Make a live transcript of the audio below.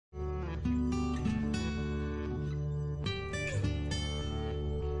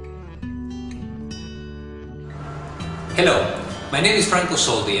Hello, my name is Franco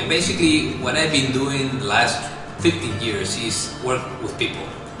Soldi, and basically what I've been doing the last 15 years is work with people,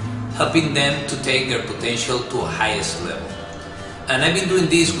 helping them to take their potential to a highest level. And I've been doing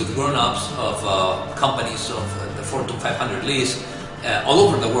this with grown-ups of companies of the Fortune 500 list all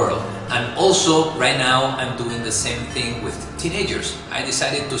over the world. And also right now I'm doing the same thing with teenagers. I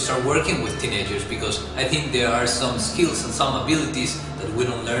decided to start working with teenagers because I think there are some skills and some abilities that we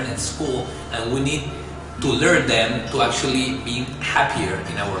don't learn in school, and we need to learn them to actually be happier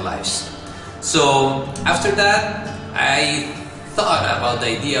in our lives. So after that, I thought about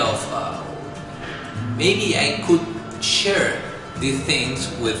the idea of maybe I could share these things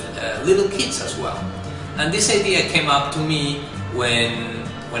with little kids as well. And this idea came up to me when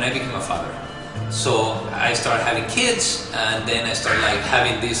I became a father. So I started having kids, and then I started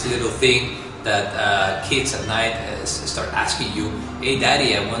having this little thing that kids at night start asking you, "Hey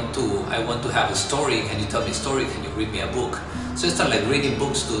daddy, I want to have a story, can you tell me a story, can you read me a book?" So I started reading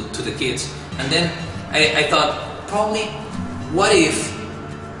books to the kids, and then I thought, probably what if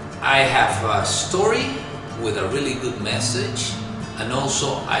I have a story with a really good message, and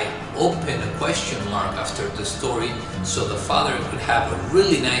also I open a question mark after the story so the father could have a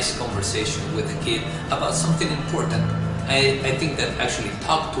really nice conversation with the kid about something important. I think that actually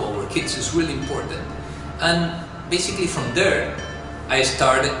talk to our kids is really important. And basically from there I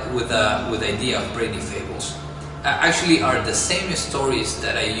started with the idea of Brainy Fables. Actually are the same stories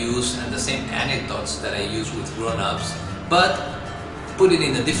that I use and the same anecdotes that I use with grown-ups, but put it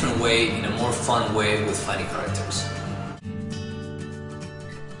in a different way, in a more fun way with funny characters.